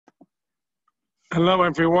Hello,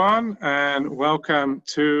 everyone, and welcome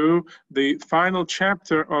to the final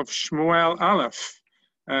chapter of Shmuel Aleph.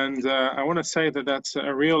 And I want to say that that's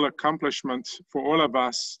a real accomplishment for all of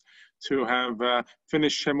us to have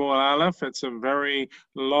finished Shmuel Aleph. It's a very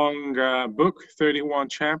long book, 31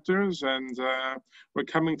 chapters, and we're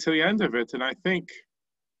coming to the end of it. And I think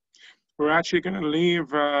we're actually going to leave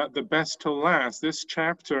the best till last. This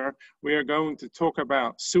chapter, we are going to talk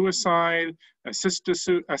about suicide,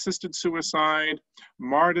 assisted suicide,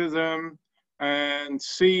 martyrdom, and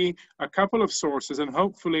see a couple of sources and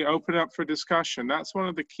hopefully open up for discussion. That's one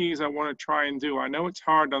of the keys I want to try and do. I know it's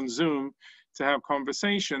hard on Zoom to have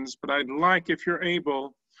conversations, but I'd like, if you're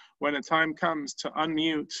able, when a time comes, to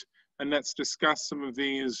unmute and let's discuss some of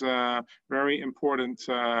these very important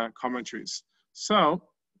commentaries. So,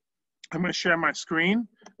 I'm going to share my screen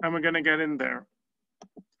and we're going to get in there.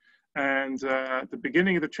 And at the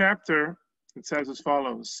beginning of the chapter, it says as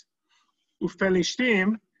follows.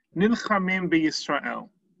 Ufelishtim nilchamim b'Yisrael.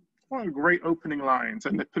 What a great opening lines.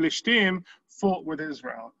 And the Pelishtim fought with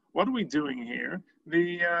Israel. What are we doing here?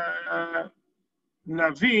 The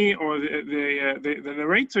Navi, or the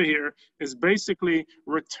narrator here, is basically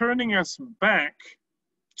returning us back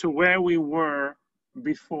to where we were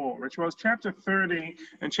before, which was chapter 30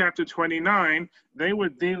 and chapter 29. They were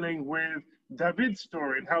dealing with David's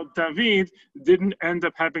story and how David didn't end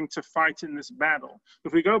up having to fight in this battle.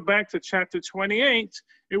 If we go back to chapter 28,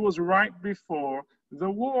 it was right before the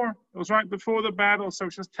war. It was right before the battle. So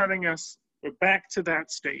it's just telling us we're back to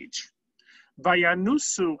that stage.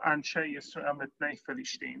 Vayanusu anshe Yisrael mitnei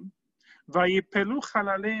Felishtim, vayipelu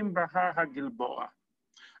chalalim bahar haGilboa.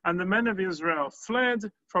 And the men of Israel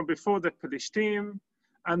fled from before the Pelishtim,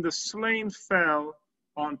 and the slain fell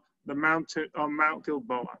on the mountain on Mount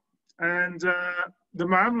Gilboa. And the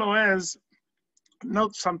Ma'am Loez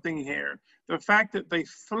notes something here: the fact that they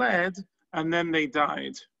fled and then they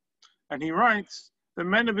died. And he writes, the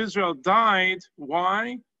men of Israel died.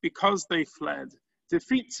 Why? Because they fled.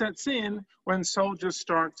 Defeat sets in when soldiers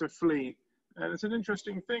start to flee. And it's an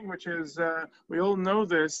interesting thing, which is we all know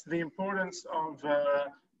this: the importance of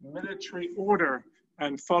military order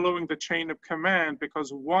and following the chain of command,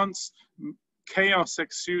 because once chaos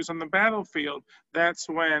ensues on the battlefield, that's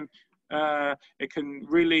when it can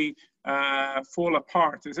really fall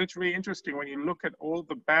apart. It's actually interesting when you look at all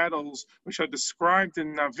the battles which are described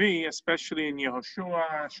in Navi, especially in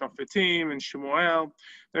Yehoshua, Shofetim, and Shmuel.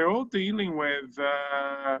 They're all dealing with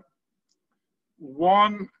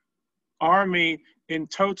one army in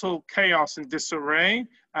total chaos and disarray,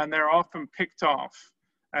 and they're often picked off.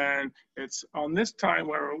 And it's on this time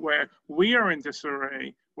where we are in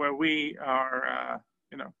disarray, where we are,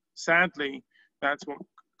 sadly, that's what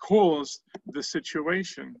caused the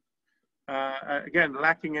situation. Again,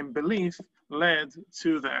 lacking in belief led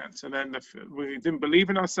to that. And then we didn't believe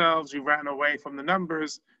in ourselves, we ran away from the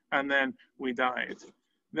numbers, and then we died.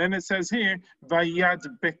 Then it says here, Vayad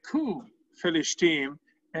Beku Felishtim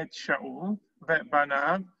et Shaul vet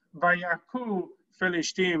banav, Vayaku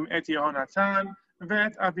Felishtim et Yehonatan,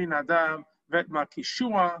 vet Avinadav, vet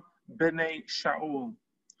Malkishua, bnei Shaul.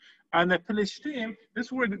 And the Pelishtim,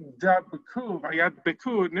 this word dabku, vayad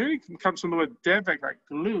beku, it nearly comes from the word devek, like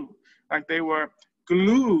glue. Like they were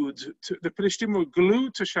glued to, the Pelishtim were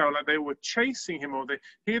glued to Shaul, like they were chasing him. Or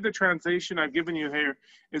here the translation I've given you here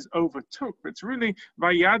is overtook. But it's really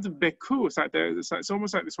vayad beku. It's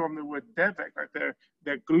almost like this from the word devek, like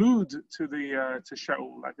they're glued to to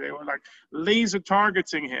Shaul, like they were like laser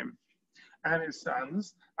targeting him and his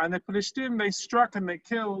sons. And the Pelishtim, they struck and they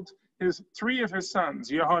killed three of his sons,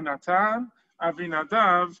 Yehonatan,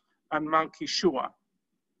 Avinadav, and Malkishua.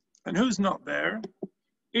 And who's not there?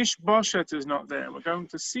 Ishbosheth is not there. We're going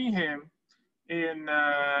to see him in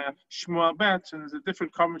Shmuel Bet, and there's a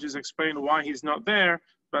different commentaries explain why he's not there,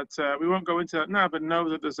 but we won't go into that now, but know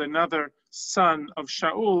that there's another son of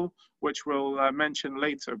Shaul, which we'll mention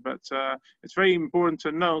later. But it's very important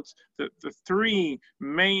to note that the three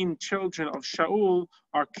main children of Shaul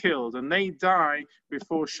are killed, and they die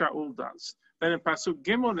before Shaul does. Then in Pasuk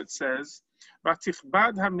Gimel it says,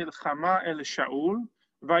 "Vatichbad hamilchama el Shaul,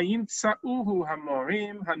 vayimtzauhu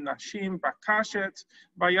hamorim hanashim bakashet,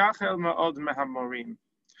 vayachel ma'od mehamorim."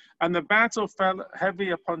 And the battle fell heavy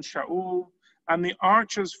upon Shaul, and the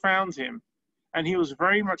archers found him, and he was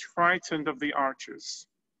very much frightened of the archers.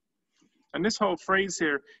 And this whole phrase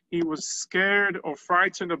here, he was scared or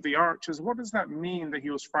frightened of the archers. What does that mean, that he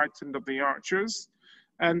was frightened of the archers?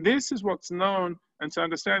 And this is what's known, and to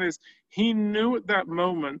understand is, he knew at that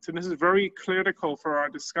moment, and this is very critical for our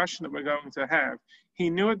discussion that we're going to have, he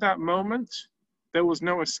knew at that moment there was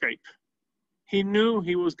no escape. He knew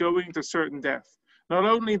he was going to certain death. Not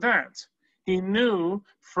only that, He knew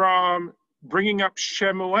from bringing up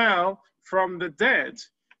Shemuel from the dead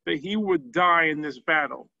that he would die in this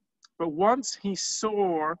battle. But once he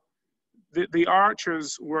saw that the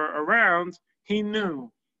archers were around, he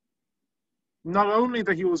knew not only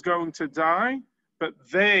that he was going to die, but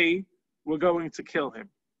they were going to kill him.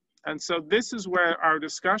 And so this is where our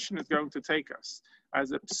discussion is going to take us. As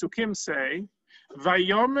the Psukim say,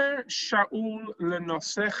 Vayomer Shaul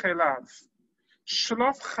lenoseh elav,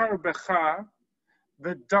 shlof charbecha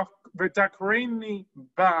v'dakreni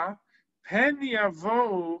ba, pen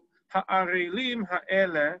yavo ha'arelim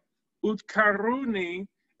ha'ele, utkaruni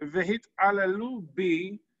v'hit'alelu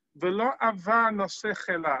bi, v'lo ava noseh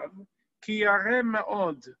elav, ki yareh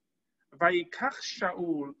me'od, vayikach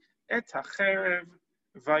Shaul et ha'cherev,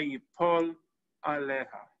 vayipol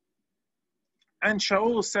aleha. And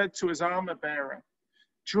Shaul said to his armor bearer,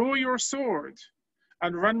 draw your sword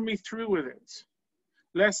and run me through with it,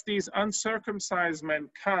 lest these uncircumcised men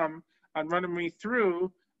come and run me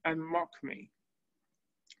through and mock me.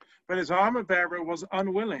 But his armor bearer was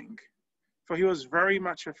unwilling, for he was very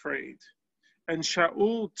much afraid. And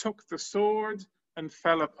Shaul took the sword and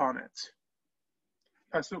fell upon it.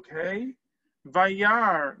 Pasuk Hey,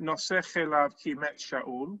 Vayar noseh elav ki met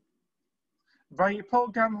Shaul,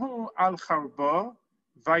 Vayipol gamhu al charbo,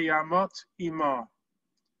 vayamot imo.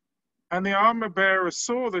 And the armor bearer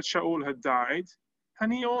saw that Shaul had died,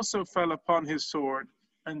 and he also fell upon his sword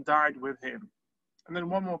and died with him. And then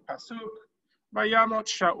one more pasuk. Vayamot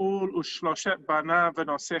Shaul ushloshet banav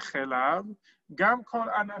v'noseh elav, gam kol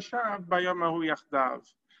anashav bayamahu yachdav.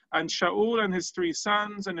 And Shaul and his 3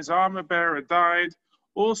 sons and his armor bearer died.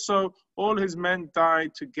 Also, all his men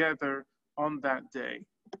died together on that day.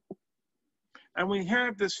 And we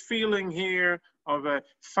have this feeling here of a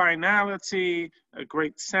finality, a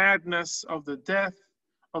great sadness of the death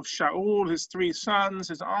of Shaul, his 3 sons,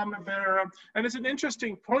 his armor bearer. And it's an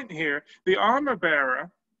interesting point here. The armor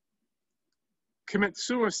bearer commits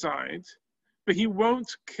suicide, but he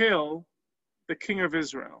won't kill the king of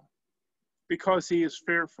Israel because he is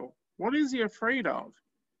fearful. What is he afraid of?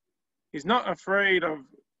 He's not afraid of,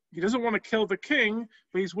 he doesn't want to kill the king,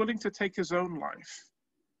 but he's willing to take his own life.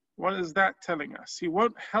 What is that telling us? He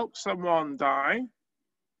won't help someone die,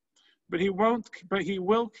 but he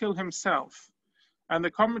will kill himself. And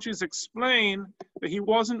the commentaries explain that he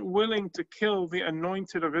wasn't willing to kill the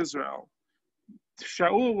anointed of Israel.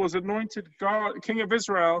 Shaul was anointed king of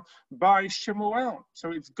Israel by Shemuel.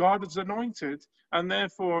 So it's God's anointed, and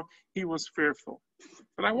therefore he was fearful.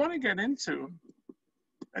 But I want to get into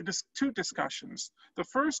 2 discussions. The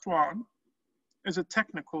first one is a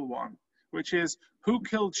technical one, which is who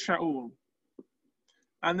killed Shaul?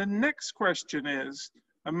 And the next question is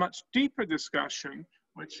a much deeper discussion,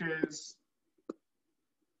 which is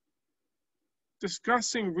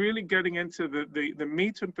discussing, really getting into the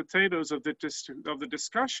meat and potatoes of the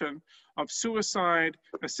discussion of suicide,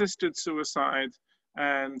 assisted suicide,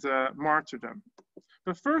 and martyrdom.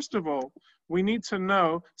 But first of all, we need to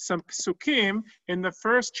know some psukim in the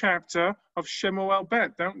first chapter of Shemuel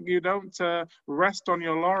Bet. You don't rest on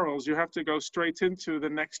your laurels. You have to go straight into the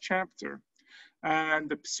next chapter. And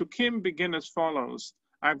the psukim begin as follows.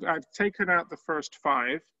 I've taken out the first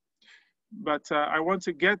 5, but I want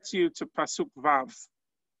to get you to pasuk vav.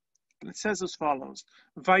 It says as follows: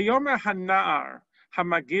 Vayomer hana'ar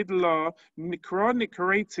hamagid lo nikro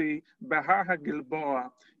nikreti behar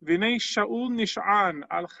hagilboa v'nei Shaul nish'an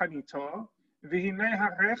al chanito v'hinei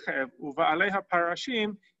harechev uva'alei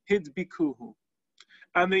haparashim hidbikuhu.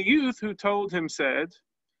 And the youth who told him said,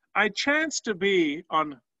 I chanced to be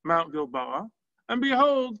on Mount Gilboa, and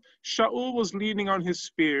behold, Shaul was leaning on his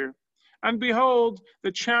spear, and behold,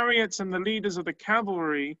 the chariots and the leaders of the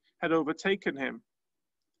cavalry had overtaken him.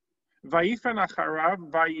 Vayifan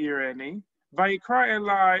acharav vayireni, vayikra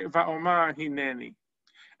elai va'omar hineni.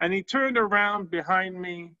 And he turned around behind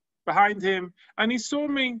him, and he saw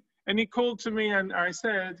me, and he called to me, and I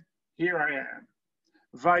said, here I am.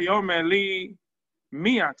 Vayomer li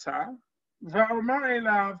mi ata, va'omar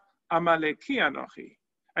elav amaleki anochi.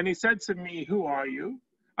 And he said to me, who are you?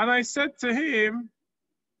 And I said to him,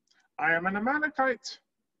 I am an Amalekite.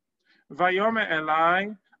 Vayomer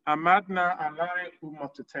elai amadna alai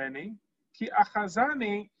umoteteni, ki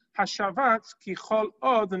achazani hashavat ki chol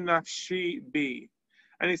od nafshi bi.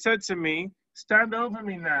 And he said to me, stand over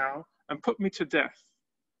me now and put me to death.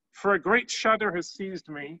 For a great shudder has seized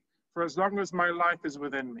me, for as long as my life is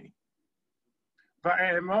within me.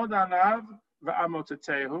 Va'emod alav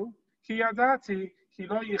va'amotetehu, ki yadati ki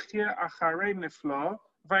lo yichye acharei niflo,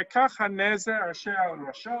 va'ikach hanezer asher al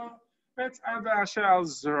rasho, v'etz'ada asher al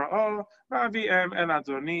zra'o, va'aviem el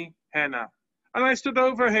adoni hena. And I stood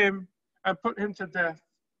over him, and put him to death.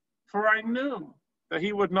 For I knew that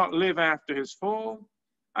he would not live after his fall.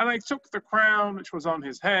 And I took the crown which was on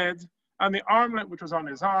his head and the armlet which was on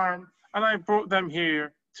his arm, and I brought them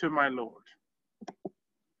here to my Lord.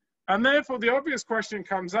 And therefore the obvious question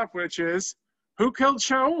comes up, which is, who killed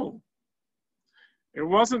Shaul? It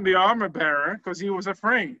wasn't the armor bearer, because he was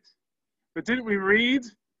afraid. But didn't we read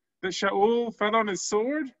that Shaul fell on his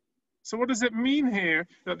sword? So what does it mean here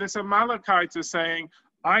that this Amalekite is saying,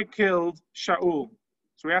 I killed Shaul?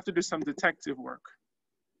 So we have to do some detective work.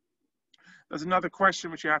 There's another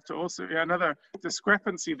question which you have to also, another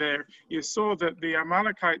discrepancy there. You saw that the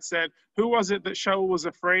Amalekite said, who was it that Shaul was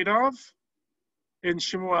afraid of in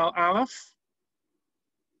Shemuel Aleph?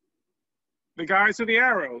 The guys with the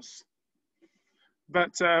arrows.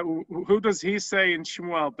 But who does he say in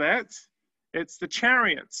Shemuel Bet? It's the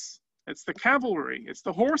chariots, it's the cavalry, it's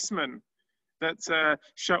the horsemen that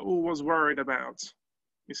Shaul was worried about.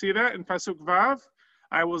 You see that in Pasuk Vav?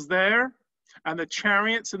 I was there, and the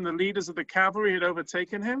chariots and the leaders of the cavalry had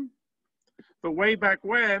overtaken him. But way back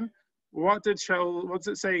when, what did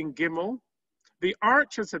it say in Gimel? The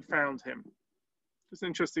archers had found him. It's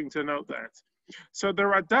interesting to note that. So the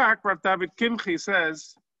Radak, Rav David Kimchi,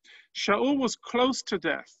 says, Shaul was close to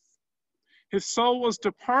death. His soul was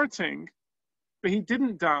departing, but he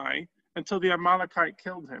didn't die until the Amalekite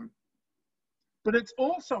killed him. But it's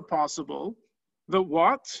also possible that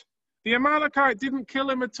what? The Amalekite didn't kill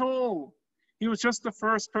him at all. He was just the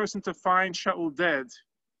first person to find Shaul dead.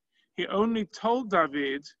 He only told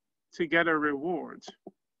David to get a reward.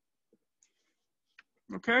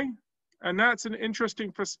 Okay? And that's an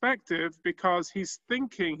interesting perspective because he's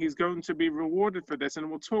thinking he's going to be rewarded for this. And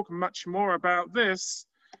we'll talk much more about this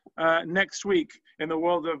next week in the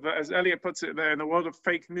world of, as Elliot puts it there, in the world of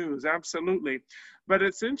fake news. Absolutely. But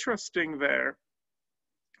it's interesting there.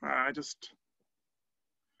 I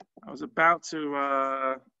was about to,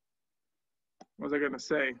 what was I going to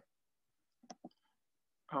say?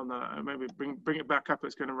 Oh no, maybe bring it back up.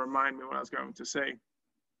 It's going to remind me what I was going to say.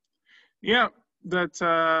 Yeah,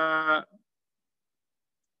 that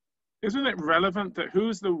isn't it relevant that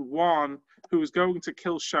who's the one who's going to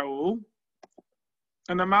kill Shaul?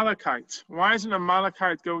 An Amalekite. Why is an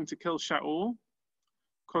Amalekite going to kill Shaul?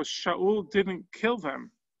 Because Shaul didn't kill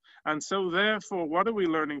them. And so therefore, what are we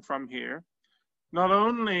learning from here? Not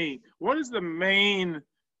only, what is the main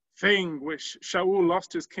thing which Shaul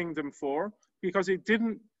lost his kingdom for? Because he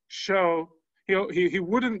didn't show, he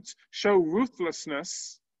wouldn't show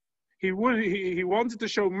ruthlessness. He wanted to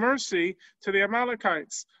show mercy to the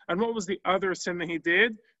Amalekites. And what was the other sin that he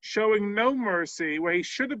did? Showing no mercy where he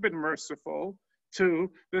should have been merciful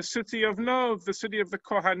to the city of Nov, the city of the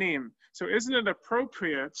Kohanim. So isn't it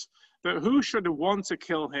appropriate that who should want to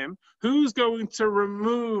kill him? Who's going to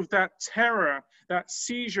remove that terror, that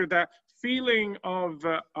seizure, that feeling of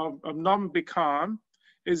non-become,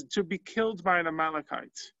 is to be killed by an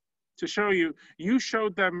Amalekite. To show you, you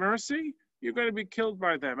showed them mercy, you're going to be killed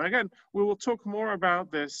by them. And again, we will talk more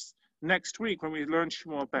about this next week when we learn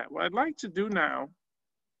Shmuel Bet. What I'd like to do now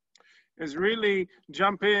is really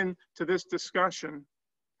jump in to this discussion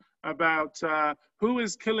about who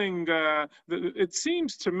is killing. It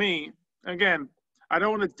seems to me, again, I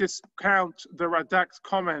don't want to discount the Radak's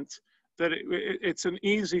comment that it's an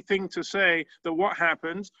easy thing to say that what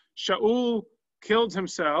happened, Shaul killed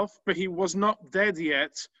himself, but he was not dead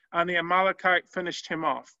yet, and the Amalekite finished him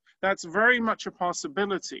off. That's very much a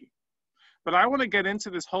possibility. But I want to get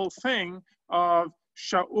into this whole thing of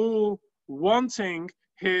Shaul wanting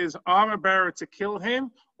his armor bearer to kill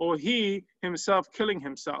him, or he himself killing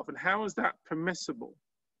himself, and how is that permissible?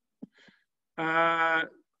 The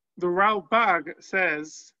Ralbag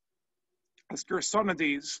says, as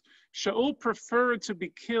Gersonides, Shaul preferred to be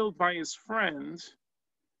killed by his friend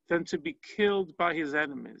than to be killed by his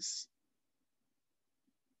enemies.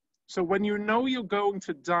 So when you know you're going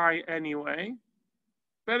to die anyway,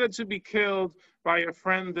 better to be killed by a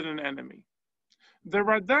friend than an enemy. The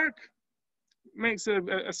Radak makes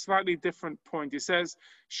a slightly different point. He says,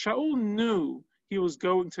 Shaul knew he was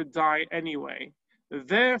going to die anyway.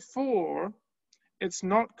 Therefore, it's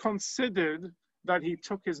not considered that he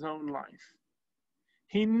took his own life.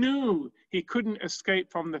 He knew he couldn't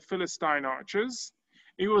escape from the Philistine archers.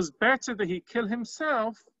 It was better that he kill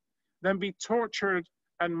himself than be tortured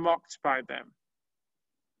and mocked by them.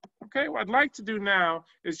 Okay, what I'd like to do now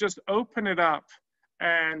is just open it up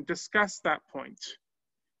and discuss that point.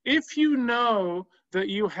 If you know that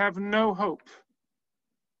you have no hope,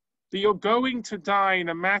 that you're going to die in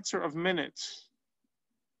a matter of minutes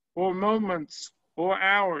or moments or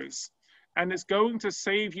hours, and it's going to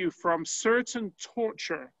save you from certain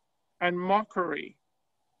torture and mockery,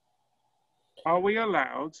 Are we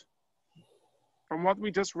allowed, from what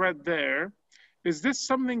we just read there, is this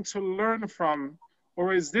something to learn from,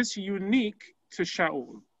 or is this unique to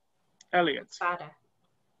Shaul? Elliot.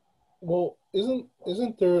 Well,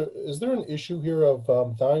 is there an issue here of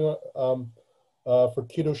dying for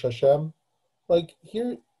Kiddush Hashem? Like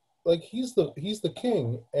here, like he's the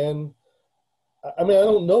king, and I mean I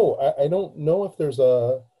don't know. I don't know if there's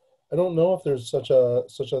a I don't know if there's such a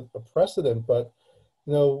precedent, but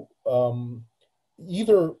you know,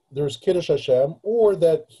 either there's Kiddush Hashem, or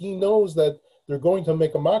that he knows that they're going to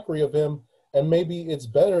make a mockery of him, and maybe it's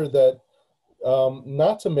better that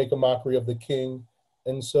not to make a mockery of the king,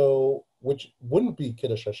 and so which wouldn't be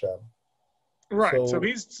Kiddush Hashem. Right. So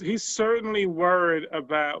he's certainly worried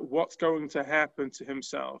about what's going to happen to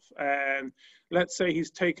himself, and let's say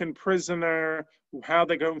he's taken prisoner, how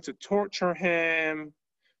they're going to torture him.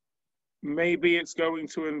 Maybe it's going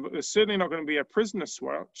to, there's certainly not going to be a prisoner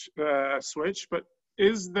switch, but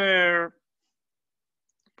is this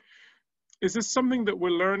something that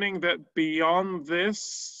we're learning that beyond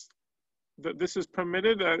this, that this is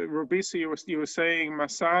permitted? Rabisa, you were saying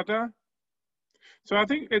Masada. So I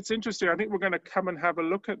think it's interesting. I think we're going to come and have a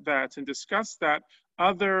look at that and discuss that,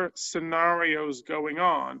 other scenarios going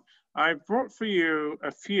on. I've brought for you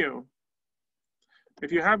a few.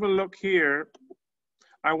 If you have a look here,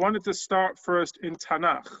 I wanted to start first in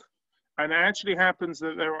Tanakh. And it actually happens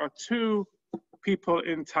that there are two people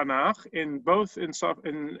in Tanakh, in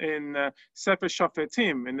Sefer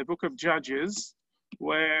Shofetim, in the book of Judges,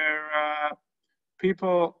 where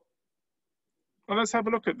people, well, let's have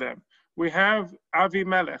a look at them. We have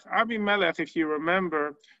Avimelech. Avimelech, if you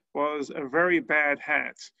remember, was a very bad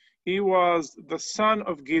hat. He was the son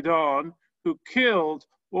of Gidon, who killed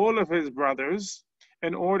all of his brothers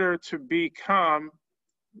in order to become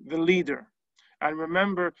the leader. And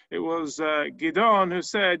remember, it was Gidon who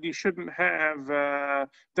said, you shouldn't have,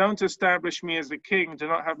 don't establish me as the king, do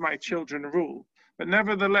not have my children rule. But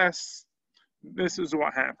nevertheless, this is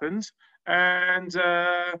what happened. And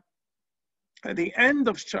at the end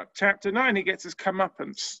of chapter 9, he gets his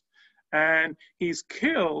comeuppance. And he's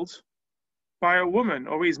killed by a woman,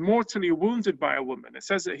 or he's mortally wounded by a woman. It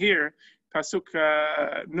says it here, Pasuk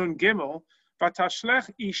Nun Gimel, Vatashlech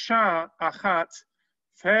Isha Achat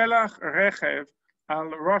Felach Rechev al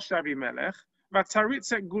Rosh Avimelech,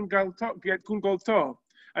 Vataritzet Gulgolto.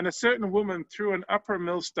 And a certain woman threw an upper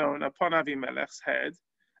millstone upon Avimelech's head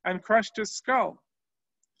and crushed his skull.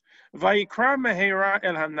 Vayikra Mehera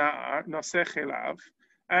el Hana'ar Nosech Elav,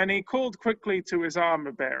 and he called quickly to his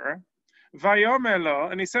armor bearer. Vayomelo,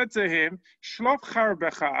 and he said to him, Shlof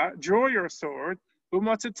Charbecha, draw your sword,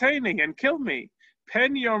 umatateni, and kill me.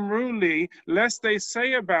 Pen yomruli, lest they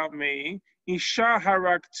say about me, Isha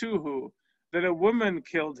haraktuhu, that a woman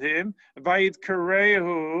killed him. Vayid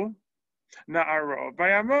karehu na'aro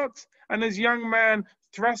vayamot, and his young man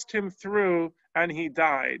thrust him through, and he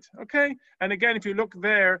died. Okay? And again, if you look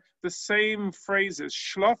there, the same phrases,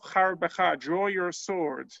 Shlof charbecha, draw your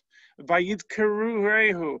sword, Vayid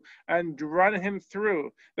kerurehu, and run him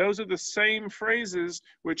through. Those are the same phrases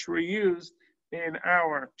which were used in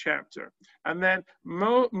our chapter. And then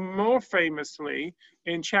more famously,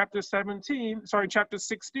 in chapter 16,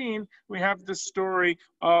 we have the story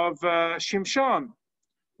of Shimshon,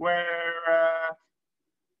 where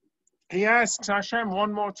he asks Hashem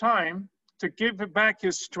one more time to give back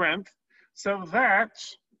his strength so that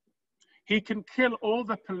he can kill all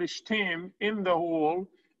the Pelishtim in the wall,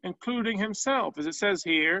 including himself. As it says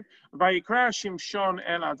here, Vayikra Shimshon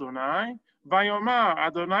el Adonai, Vayomar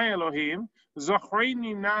Adonai Elohim,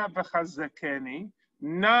 Zochreini na v'chazekeni,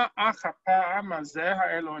 na achapa mazeh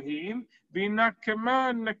ha'Elohim,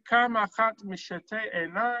 v'nakema nekam achat mishetei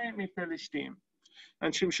enai mipelishtim.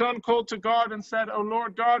 And Shimshon called to God and said, O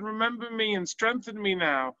Lord God, remember me and strengthen me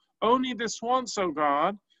now. Only this once, O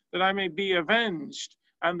God, that I may be avenged,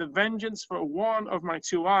 and the vengeance for one of my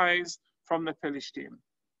two eyes from the Pelishtim.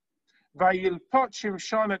 Vayilpot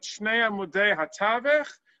Shimshon et shnei amudei hatavech,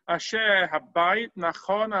 asher habayit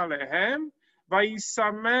nachon alehem,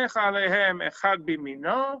 vayisamech alehem echad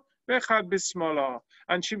bimino, vechad bismolo.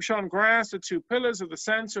 And Shimshon grasped the two pillars of the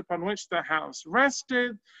center upon which the house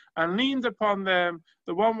rested, and leaned upon them,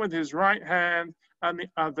 the one with his right hand, and the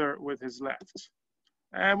other with his left.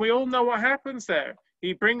 And we all know what happens there.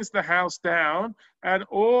 He brings the house down, and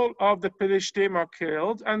all of the Pelishtim are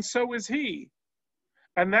killed, and so is he.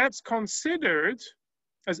 And that's considered,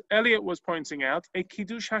 as Elliot was pointing out, a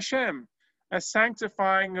Kiddush Hashem, a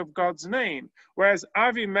sanctifying of God's name. Whereas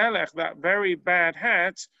Avimelech, that very bad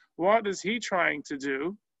hat, what is he trying to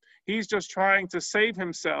do? He's just trying to save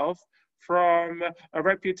himself from a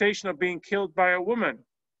reputation of being killed by a woman.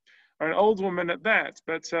 or an old woman at that.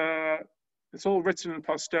 But it's all written in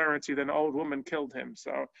posterity that an old woman killed him.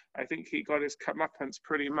 So I think he got his comeuppance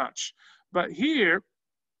pretty much. But here,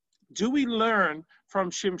 do we learn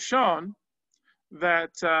from Shimshon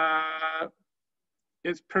that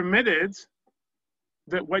it's permitted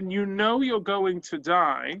that when you know you're going to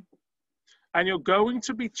die and you're going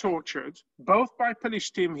to be tortured, both by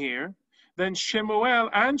Pelishtim here, then Shemuel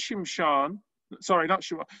and Shimshon, sorry, not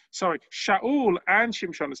Shemuel, sorry, Shaul and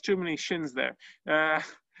Shimshon, there's too many shins there.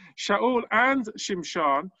 Shaul and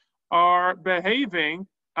Shimshon are behaving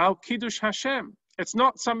al Kiddush Hashem. It's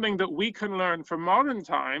not something that we can learn from modern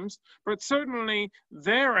times, but certainly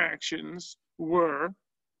their actions were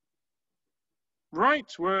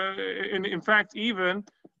right, were in fact even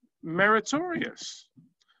meritorious.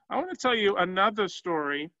 I want to tell you another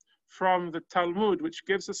story from the Talmud, which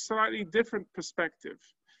gives a slightly different perspective.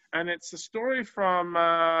 And it's a story from,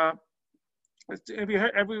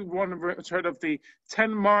 everyone has heard of the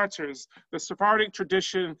 10 martyrs. The Sephardic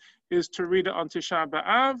tradition is to read it on Tisha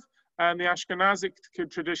B'Av, and the Ashkenazic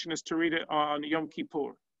tradition is to read it on Yom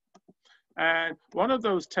Kippur. And one of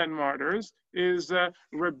those 10 martyrs is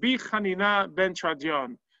Rabbi Hanina ben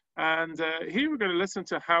Tradion. And here we're going to listen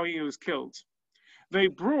to how he was killed. They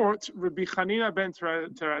brought Rabbi Hanina ben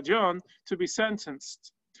Tradion to be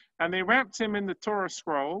sentenced. And they wrapped him in the Torah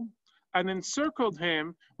scroll and encircled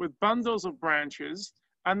him with bundles of branches,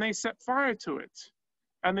 and they set fire to it.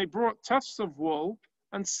 And they brought tufts of wool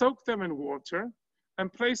and soaked them in water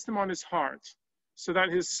and placed them on his heart, so that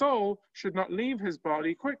his soul should not leave his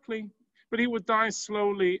body quickly, but he would die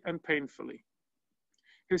slowly and painfully.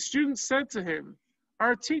 His students said to him,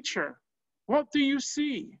 "Our teacher, what do you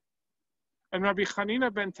see?" And Rabbi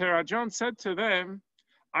Hanina ben Terajon said to them,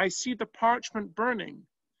 "I see the parchment burning,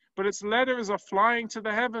 but its letters are flying to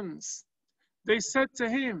the heavens." They said to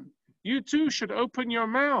him, "You too should open your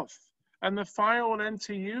mouth, and the fire will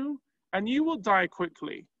enter you, and you will die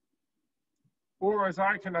quickly." Or as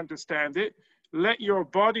I can understand it, let your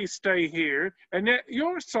body stay here, and let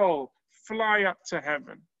your soul fly up to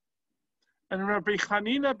heaven. And Rabbi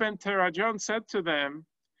Hanina ben Terajon said to them,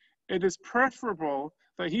 "It is preferable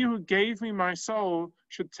that he who gave me my soul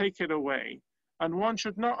should take it away, and one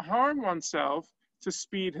should not harm oneself to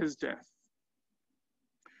speed his death."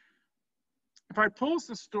 If I pause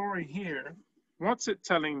the story here, what's it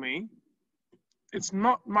telling me? It's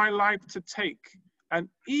not my life to take. And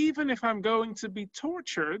even if I'm going to be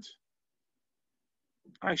tortured,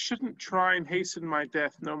 I shouldn't try and hasten my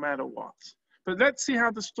death no matter what. But let's see how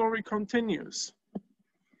the story continues.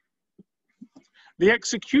 The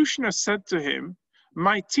executioner said to him,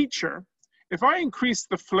 "My teacher, if I increase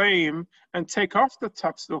the flame and take off the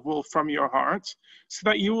tufts of wool from your heart, so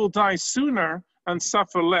that you will die sooner and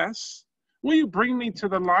suffer less, will you bring me to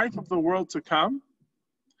the life of the world to come?"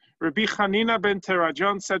 Rabbi Hanina ben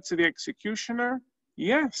Terajon said to the executioner,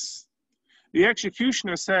 "Yes." The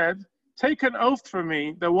executioner said, "Take an oath for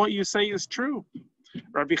me that what you say is true."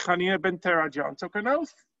 Rabbi Hanina ben Terajon took an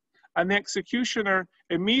oath, and the executioner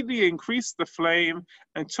immediately increased the flame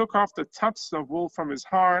and took off the tufts of wool from his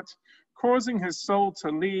heart, causing his soul to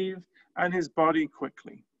leave and his body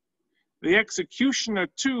quickly. The executioner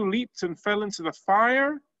too leaped and fell into the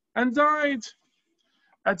fire and died.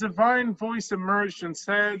 A divine voice emerged and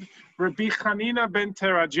said, "Rabbi Hanina ben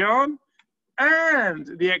Terajon and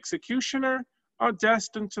the executioner are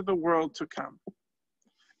destined to the world to come."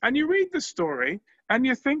 And you read the story and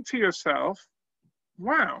you think to yourself,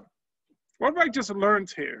 wow, what have I just learned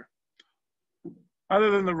here?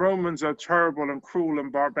 Other than the Romans are terrible and cruel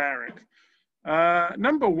and barbaric.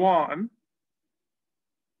 Number one,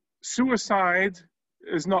 suicide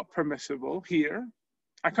is not permissible here.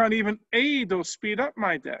 I can't even aid or speed up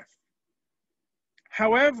my death.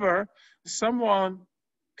 However, someone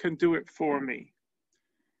can do it for me.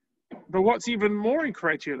 But what's even more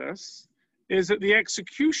incredulous is that the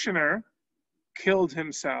executioner killed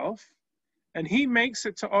himself, and he makes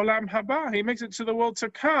it to Olam Haba. He makes it to the world to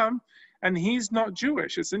come, and he's not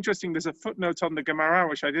Jewish. It's interesting, there's a footnote on the Gemara,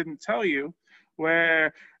 which I didn't tell you,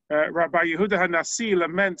 where Rabbi Yehuda HaNasi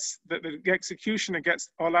laments that the executioner gets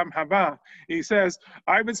Olam Haba. He says,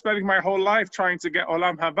 "I've been spending my whole life trying to get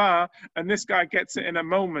Olam Haba, and this guy gets it in a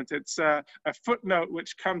moment." It's a footnote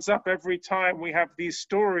which comes up every time we have these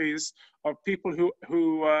stories of people who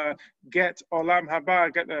get Olam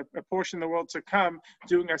Haba, get a portion of the world to come,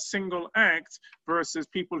 doing a single act, versus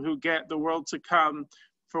people who get the world to come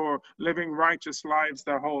for living righteous lives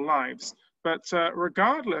their whole lives. But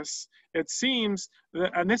regardless, it seems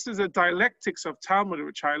that, and this is a dialectics of Talmud,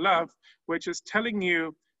 which I love, which is telling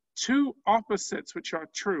you two opposites which are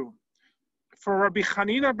true. For Rabbi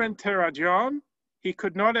Hanina ben Terajon, he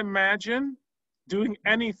could not imagine doing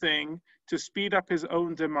anything to speed up his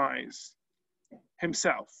own demise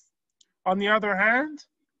himself. On the other hand,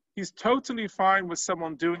 he's totally fine with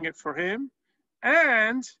someone doing it for him.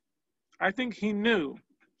 And I think he knew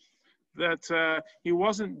that he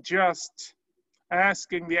wasn't just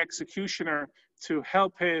asking the executioner to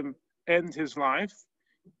help him end his life.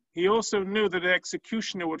 He also knew that the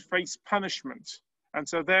executioner would face punishment. And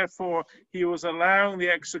so therefore, he was allowing the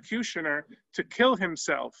executioner to kill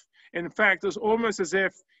himself. In fact, it's almost as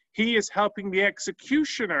if he is helping the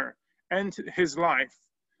executioner end his life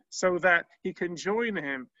so that he can join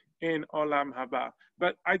him in Olam Haba.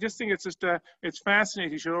 But I just think it's it's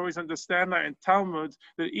fascinating. You should always understand that in Talmud,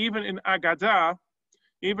 that even in Agadah,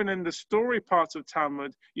 even in the story parts of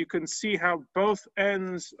Talmud, you can see how both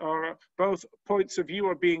ends or both points of view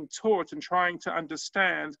are being taught and trying to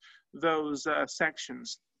understand those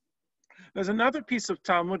sections. There's another piece of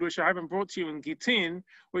Talmud, which I haven't brought to you in Gittin,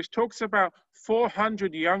 which talks about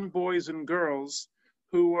 400 young boys and girls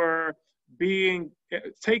who were being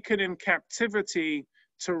taken in captivity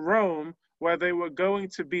to Rome, where they were going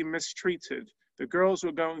to be mistreated. The girls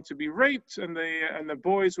were going to be raped, and the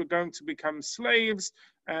boys were going to become slaves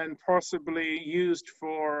and possibly used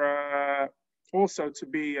for also to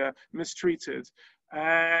be mistreated.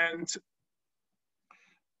 And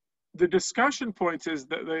the discussion point is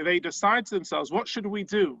that they decide to themselves, what should we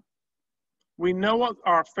do? We know what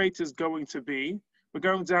our fate is going to be. We're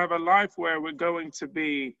going to have a life where we're going to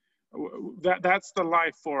be, that's the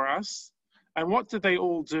life for us. And what do they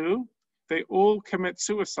all do? They all commit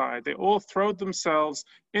suicide. They all throw themselves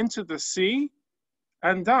into the sea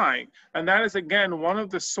and die. And that is, again, one of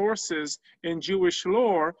the sources in Jewish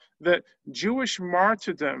lore that Jewish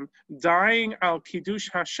martyrdom, dying al Kiddush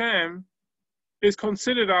Hashem, is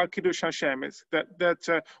considered al Kiddush Hashem. It's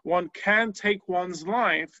that one can take one's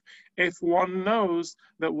life if one knows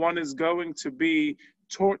that one is going to be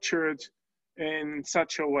tortured in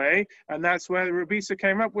such a way. And that's where Rabisa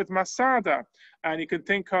came up with Masada. And you can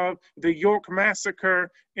think of the York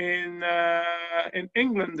Massacre in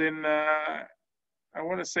England in, I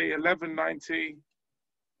want to say 1190.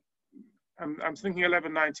 I'm thinking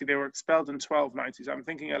 1190. They were expelled in 1290. So I'm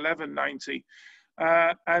thinking 1190.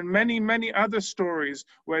 And many, many other stories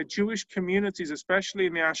where Jewish communities, especially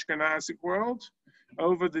in the Ashkenazic world,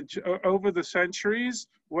 over the centuries,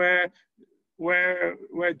 where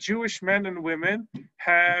Jewish men and women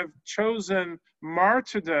have chosen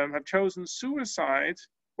martyrdom, have chosen suicide,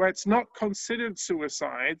 where it's not considered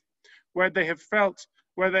suicide, where they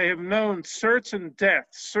have known certain death,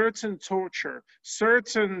 certain torture,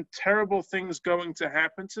 certain terrible things going to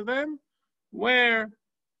happen to them, where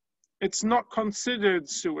it's not considered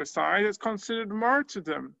suicide, it's considered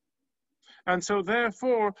martyrdom. And so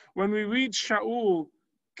therefore, when we read Shaul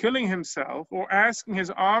killing himself or asking his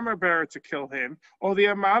armor bearer to kill him or the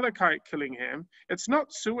Amalekite killing him, it's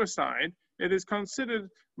not suicide, it is considered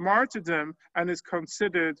martyrdom and is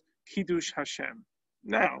considered Kiddush Hashem.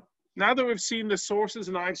 Now that we've seen the sources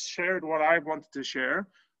and I've shared what I wanted to share,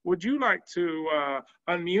 would you like to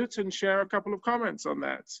unmute and share a couple of comments on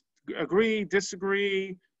that? Agree,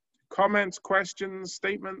 disagree, comments, questions,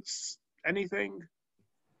 statements, anything?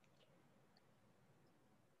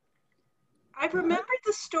 I've remembered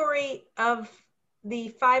the story of the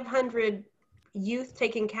 500 youth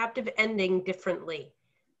taken captive ending differently.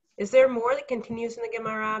 Is there more that continues in the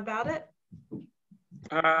Gemara about it?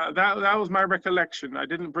 That was my recollection. I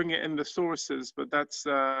didn't bring it in the sources, but that's,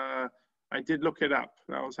 I did look it up.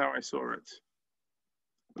 That was how I saw it.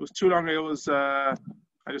 It was too long. It was, I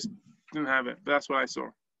just didn't have it, but that's what I saw.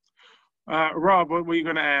 Rob, what were you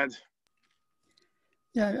going to add?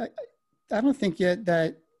 Yeah, I don't think yet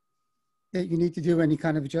that you need to do any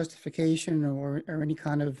kind of justification or any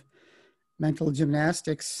kind of mental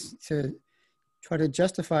gymnastics to try to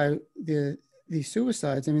justify the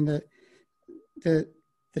suicides. I mean, the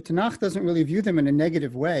Tanakh doesn't really view them in a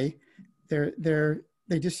negative way.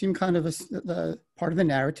 They just seem kind of a part of the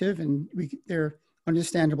narrative, and they're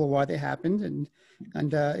understandable why they happened. And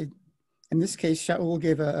in this case, Shaul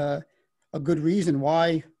gave a good reason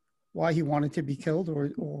why he wanted to be killed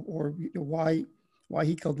or why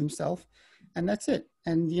he killed himself, and that's it.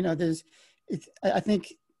 And I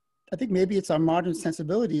think maybe it's our modern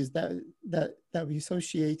sensibilities that we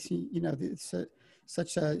associate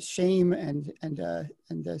such a shame and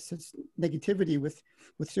such negativity with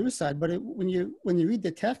suicide. But when you read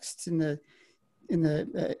the texts in the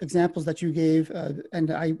examples that you gave, and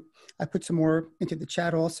I put some more into the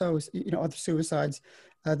chat also, other suicides,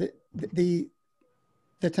 the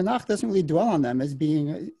Tanakh doesn't really dwell on them as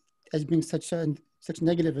being such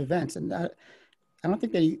negative events, and I don't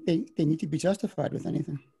think they need to be justified with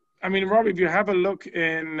anything. I mean, Rob, if you have a look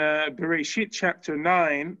in Bereshit chapter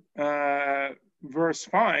 9, verse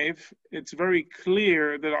 5, it's very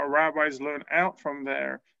clear that our rabbis learn out from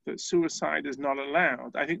there that suicide is not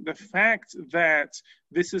allowed. I think the fact that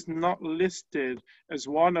this is not listed as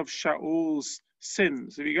one of Shaul's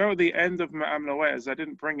sins, if you go to the end of Ma'am Noez, I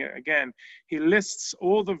didn't bring it again, he lists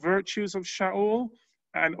all the virtues of Shaul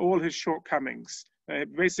and all his shortcomings.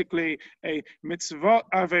 Basically a mitzvot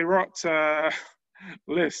averot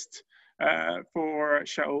list for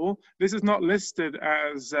Shaul. This is not listed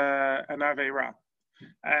as an Aveirah.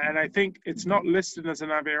 And I think it's not listed as an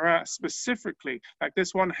Aveirah specifically. Like,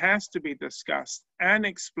 this one has to be discussed and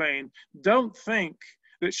explained. Don't think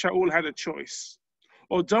that Shaul had a choice,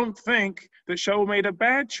 or don't think that Shaul made a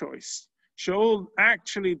bad choice. Shaul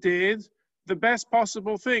actually did the best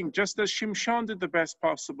possible thing, just as Shimshon did the best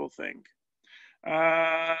possible thing.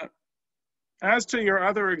 As to your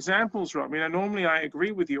other examples, Rob, I mean, normally I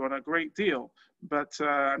agree with you on a great deal, but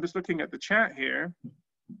I'm just looking at the chat here.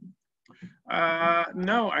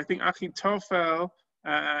 No, I think Achitophel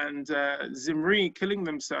and Zimri killing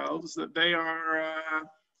themselves, that they are,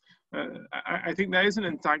 I think there is an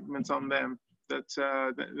indictment on them that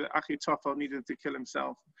Achitophel needed to kill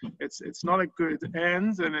himself. It's not a good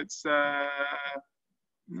end, and it's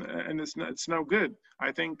no good.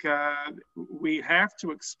 I think we have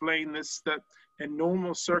to explain this, that in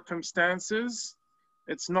normal circumstances,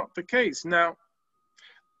 it's not the case. Now,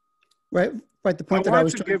 right. The point that I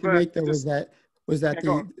was trying to make though was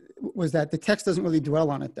that the text doesn't really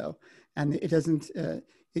dwell on it though, and it doesn't.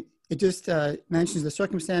 It just mentions the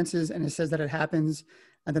circumstances, and it says that it happens,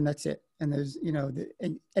 and then that's it. And there's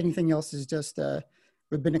anything else is just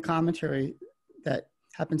rabbinic commentary that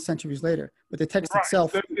happens centuries later, but the text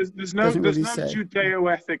itself there's no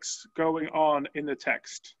Judeo-ethics going on in the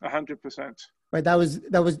text. 100%. Right. That was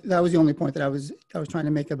the only point that I was trying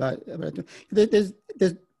to make about it.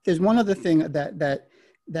 There's one other thing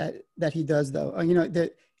that he does though.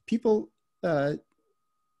 That people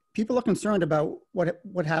are concerned about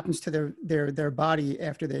what happens to their body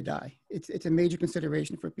after they die. It's a major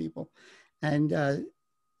consideration for people,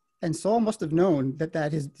 and Saul must have known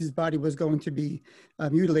that his body was going to be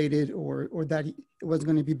mutilated, or that it wasn't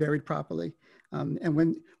going to be buried properly. And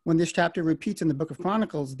when this chapter repeats in the Book of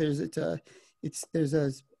Chronicles, it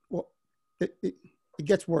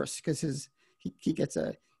gets worse, because he gets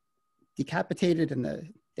decapitated, and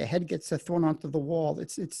the head gets thrown onto the wall.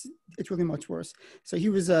 It's really much worse. So he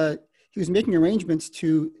was making arrangements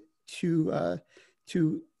to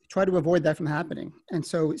try to avoid that from happening. And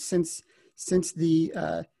so since the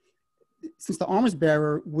arms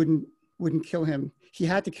bearer wouldn't kill him, he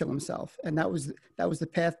had to kill himself, and that was the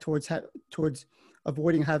path towards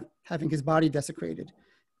avoiding having his body desecrated,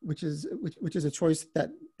 which is a choice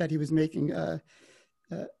that he was making.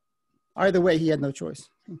 Either way, he had no choice.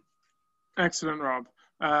 Excellent, Rob.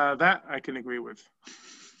 That I can agree with.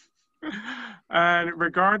 And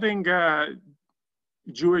regarding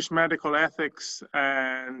Jewish medical ethics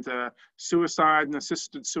and suicide and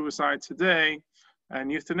assisted suicide today, and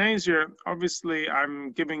euthanasia, obviously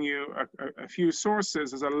I'm giving you a few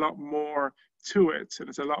sources. There's a lot more to it, and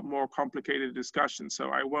it's a lot more complicated discussion, so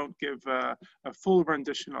I won't give a full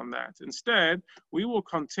rendition on that. Instead, we will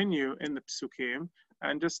continue in the Psukim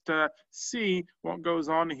and just see what goes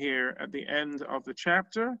on here at the end of the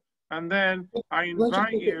chapter, and then I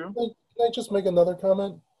invite you... Can I just make another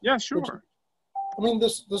comment? Yeah, sure. I mean,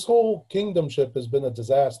 this whole kingdomship has been a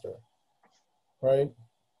disaster, right?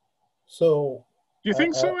 So... Do you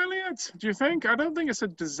think so, Elliot? Do you think? I don't think it's a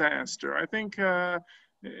disaster. I think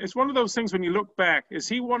it's one of those things when you look back. Is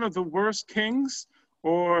he one of the worst kings,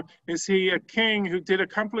 or is he a king who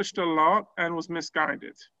accomplished a lot and was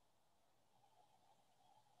misguided?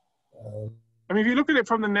 I mean, if you look at it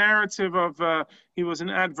from the narrative of he was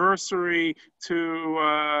an adversary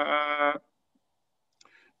to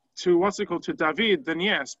to David, then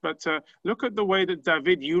yes. But look at the way that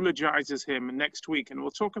David eulogizes him next week, and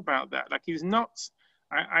we'll talk about that. Like, he's not,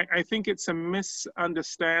 I think it's a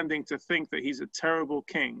misunderstanding to think that he's a terrible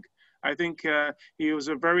king. I think he was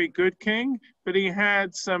a very good king, but he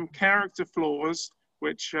had some character flaws,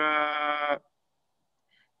 which,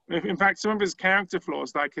 in fact, some of his character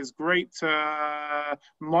flaws, like his great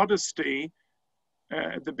modesty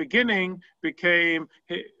at the beginning,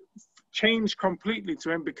 changed completely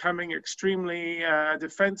to him becoming extremely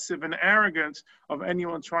defensive and arrogant of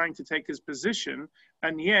anyone trying to take his position.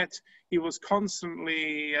 And yet he was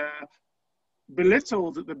constantly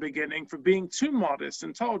belittled at the beginning for being too modest,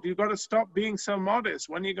 and told, you've got to stop being so modest.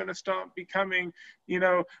 When are you going to start becoming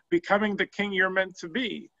the king you're meant to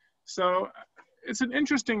be? So it's an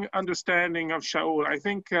interesting understanding of Shaul. I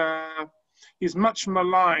think he's much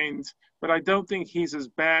maligned, but I don't think he's as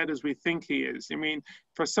bad as we think he is. I mean,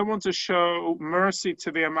 for someone to show mercy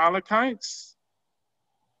to the Amalekites,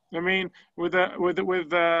 I mean, with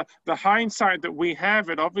the hindsight that we have,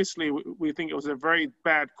 it obviously we think it was a very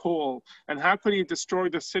bad call. And how could he destroy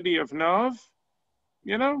the city of Nov?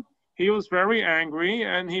 You know, he was very angry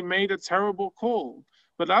and he made a terrible call.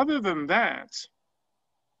 But other than that,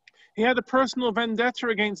 he had a personal vendetta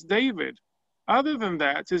against David. Other than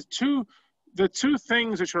that, the two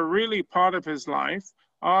things which are really part of his life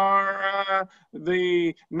are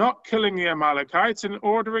the not killing the Amalekites and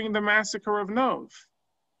ordering the massacre of Nov.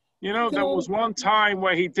 You know, there was one time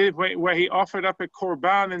where he offered up a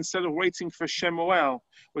korban instead of waiting for Shemuel,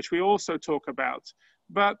 which we also talk about.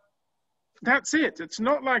 But that's it. It's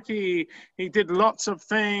not like he did lots of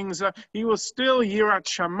things. He was still Yirat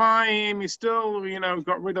Shamayim. He still,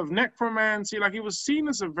 got rid of necromancy. Like, he was seen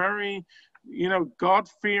as a very,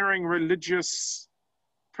 God-fearing religious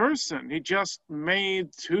person. He just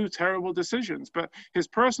made two terrible decisions. But his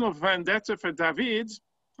personal vendetta for David,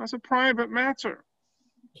 that's a private matter.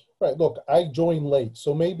 Right. Look, I joined late,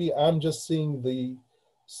 so maybe I'm just seeing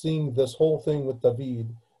this whole thing with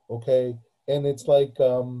David. Okay, and it's like,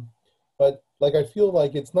 but like I feel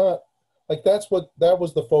like it's not like that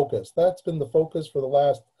was the focus. That's been the focus for the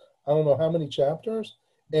last I don't know how many chapters,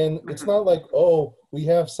 and it's not like, oh, we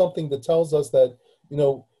have something that tells us that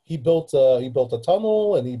he built a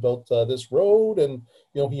tunnel and he built this road and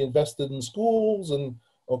he invested in schools and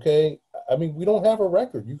okay. I mean, we don't have a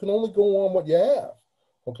record. You can only go on what you have.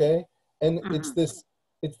 Okay, and it's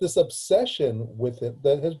this obsession with it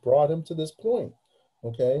that has brought him to this point.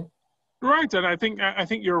 Okay, right, and I think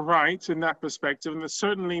you're right in that perspective, and there's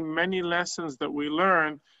certainly many lessons that we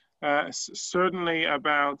learn, certainly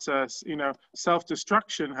about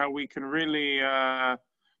self-destruction, how we can really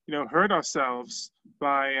hurt ourselves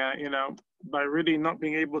by by really not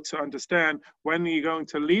being able to understand when are you going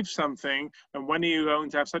to leave something and when are you going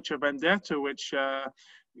to have such a vendetta, which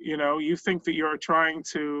you think that you're trying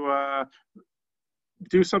to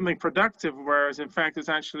do something productive, whereas in fact it's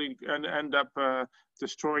actually going to end up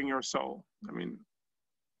destroying your soul. I mean,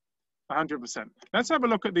 100%. Let's have a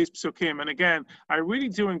look at these psukim. And again, I really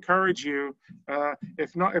do encourage you,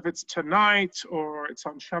 if it's tonight or it's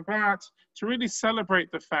on Shabbat, to really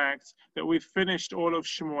celebrate the fact that we've finished all of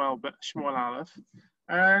Shmuel Aleph,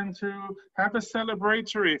 and to have a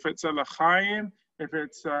celebratory, if it's a l'chaim, if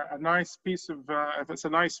it's a nice piece of, if it's a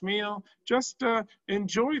nice meal, just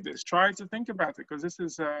enjoy this. Try to think about it, because this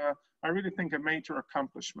is, I really think, a major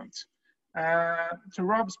accomplishment. To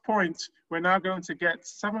Rob's point, we're now going to get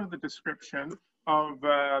some of the description of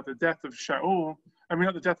the death of Shaul. I mean,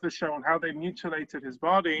 not the death of Shaul, how they mutilated his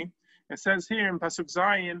body. It says here in Pasuk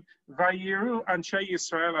Zayin, Vayiru Anshe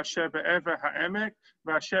Yisrael asher be'ever ha'emek,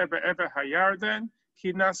 v'asher be'ever ha'yarden,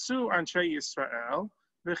 ki nasu Anshe Yisrael,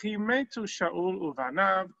 וכי מתו שאול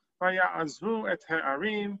ובניו, ויעזבו את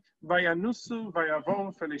הערים, וינוסו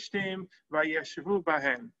ויבואו פלישתים, וישבו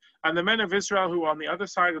בהן. And the men of Israel who were on the other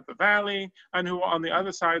side of the valley and who were on the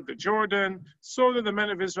other side of the Jordan saw that the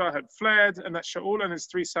men of Israel had fled and that Shaul and his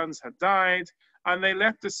 3 sons had died, and they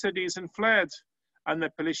left the cities and fled. And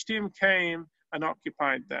the Pelishtim came and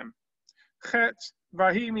occupied them. Chet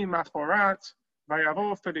vahimi machorat,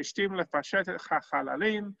 ויבואו פלישתים לפשט את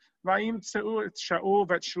החללים, וימצאו את שאול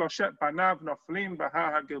ואת 3 בניו נופלים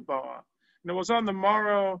בהר הגלבוע. And it was on the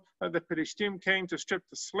morrow that the Pelishtim came to strip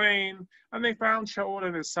the slain, and they found Shaul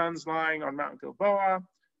and his sons lying on Mount Gilboa.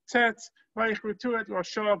 Tet, ויכרתו את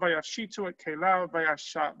ראשו, ויפשיטו את כליו,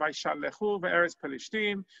 וישלחו בארץ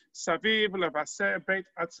פלישתים, סביב לבשר בית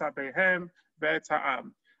עצביהם ואת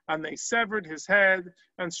העם. And they severed his head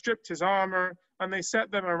and stripped his armor, and they set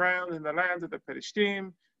them around in the land of the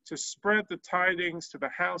Pelishtim to spread the tidings to the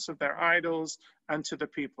house of their idols and to the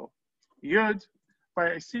people. Yud,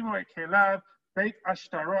 וישימו את כליו, בית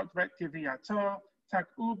ashtarot ואת גביעתו,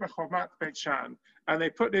 תקעו בחומת בית שן. And they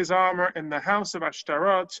put his armor in the house of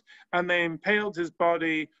Ashtarot, and they impaled his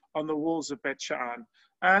body on the walls of Beit Sha'an.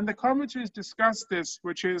 And the commentaries discuss this,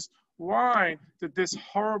 which is, why did this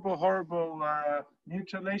horrible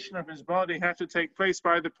mutilation of his body have to take place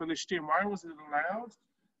by the Pelishtim? Why was it allowed?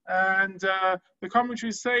 And the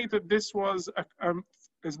commentaries say that this was,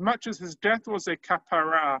 as much as his death was a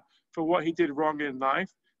kapara for what he did wrong in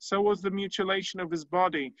life, so was the mutilation of his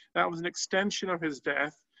body. That was an extension of his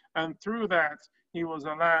death, and through that, he was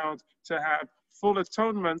allowed to have full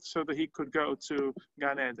atonement so that he could go to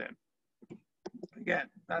Gan Eden. Again,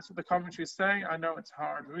 that's what the commentaries say. I know it's a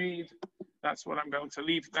hard read. That's what I'm going to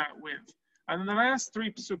leave that with. And in the last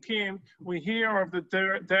 3 psukim, we hear of the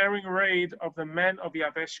daring raid of the men of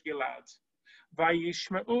Yavesh Gilad.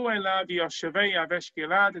 וישמעו אליו יושבי יבש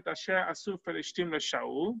גלעד את אשר עשו פלישתים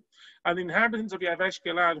לשאול. And the inhabitants of Yavesh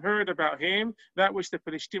Gilad heard about him, that which the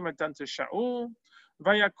Philistines had done to Shaul.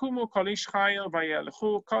 ויקומו כל איש חיל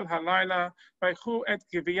וילכו כל הלילה, ויקחו את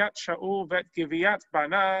גביית שאול ואת גביית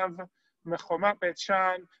בניו מחומת בית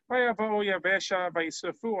שן, ויבואו יבשה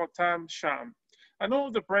וישרפו אותם שם. And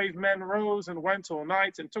all the brave men rose and went all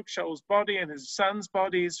night and took Shaul's body and his sons'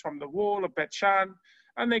 bodies from the wall of Bet Shan,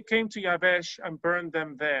 and they came to Yavesh and burned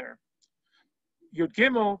them there. Yud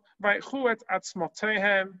Gimel, vaychu et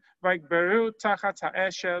atzmotehem, vayikberu tachat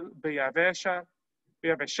ha'eshel beyavesha,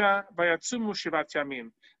 vayatzumu shivat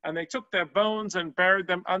yamim. And they took their bones and buried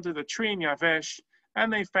them under the tree in Yavesh,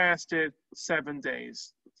 and they fasted 7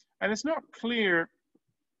 days. And it's not clear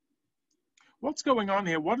what's going on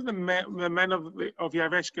here. What are the men of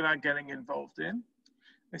Yavesh Gilad getting involved in?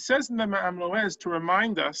 It says in the Ma'am Loez to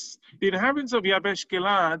remind us, the inhabitants of Yavesh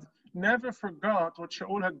Gilad never forgot what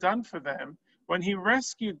Shaul had done for them when he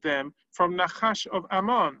rescued them from Nachash of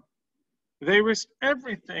Ammon. They risked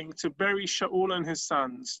everything to bury Shaul and his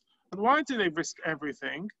sons. And why did they risk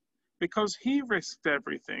everything? Because he risked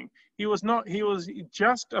everything. He was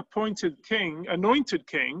just anointed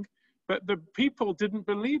king, but the people didn't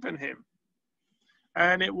believe in him.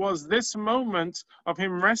 And it was this moment of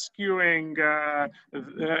him rescuing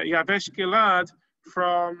Yavesh Gilad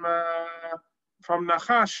from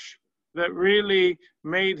Nachash that really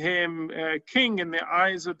made him king in the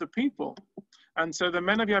eyes of the people. And so the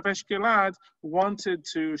men of Yavesh Gilad wanted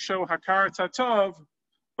to show Hakarat Hatov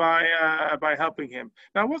by helping him.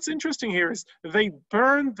 Now, what's interesting here is they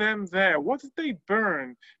burned them there. What did they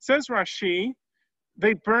burn? Says Rashi,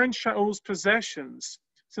 they burned Shaul's possessions,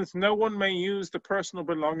 since no one may use the personal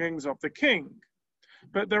belongings of the king.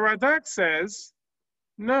 But the Radak says,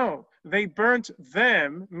 no, they burnt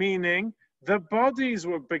them, meaning the bodies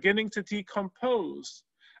were beginning to decompose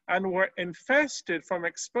and were infested from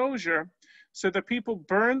exposure, so the people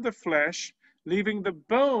burned the flesh, leaving the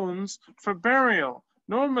bones for burial.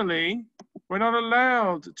 Normally, we're not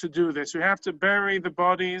allowed to do this. We have to bury the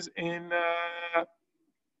bodies in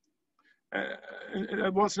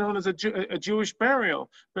what's known as a Jewish burial.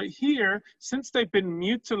 But here, since they've been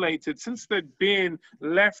mutilated, since they've been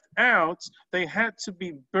left out, they had to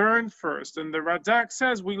be burned first. And the Radak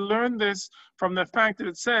says we learn this from the fact that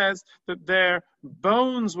it says that their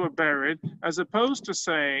bones were buried, as opposed to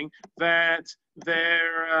saying that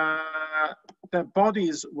their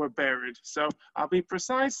bodies were buried. So I'll be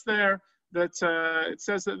precise there, that it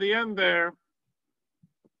says at the end there,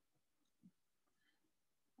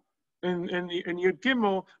 in Yud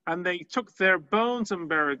Gimel, and they took their bones and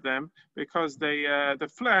buried them because the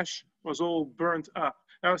flesh was all burnt up.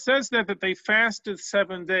 Now it says there that they fasted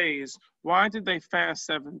 7 days. Why did they fast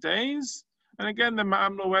 7 days? And again, the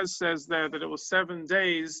Ma'am Loez says there that it was 7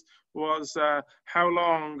 days was how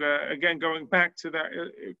long, again, going back to that,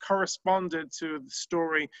 it corresponded to the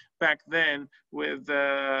story back then with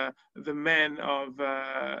the men of,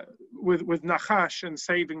 with Nachash and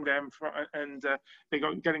saving them, they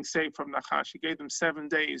getting saved from Nachash. He gave them 7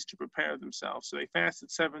 days to prepare themselves. So they fasted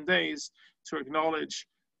 7 days to acknowledge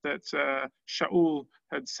that Shaul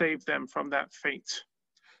had saved them from that fate.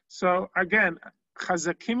 So again,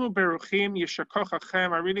 Chazakimu Beruchim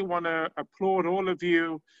Yeshakochachem. I really want to applaud all of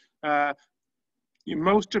you.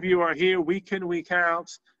 Most of you are here week in, week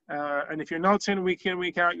out. And if you're not in, week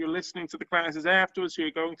out, you're listening to the classes afterwards, so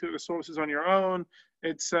you're going through the sources on your own.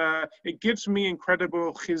 It gives me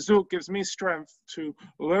incredible chizuk, gives me strength to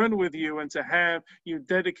learn with you and to have you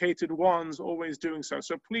dedicated ones always doing so.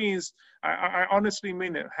 So please, I honestly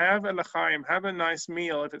mean it. Have a l'chaim, have a nice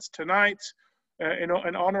meal. If it's tonight, in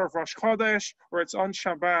honor of Rosh Chodesh, or it's on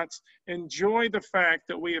Shabbat, enjoy the fact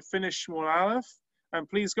that we have finished Shmuel Aleph, and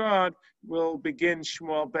please God, we'll begin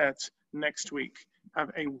Shmuel Bet next week. Have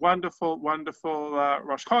a wonderful, wonderful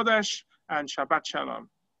Rosh Chodesh and Shabbat Shalom.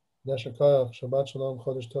 Yashakayach, Shabbat Shalom,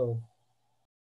 Chodesh Tov.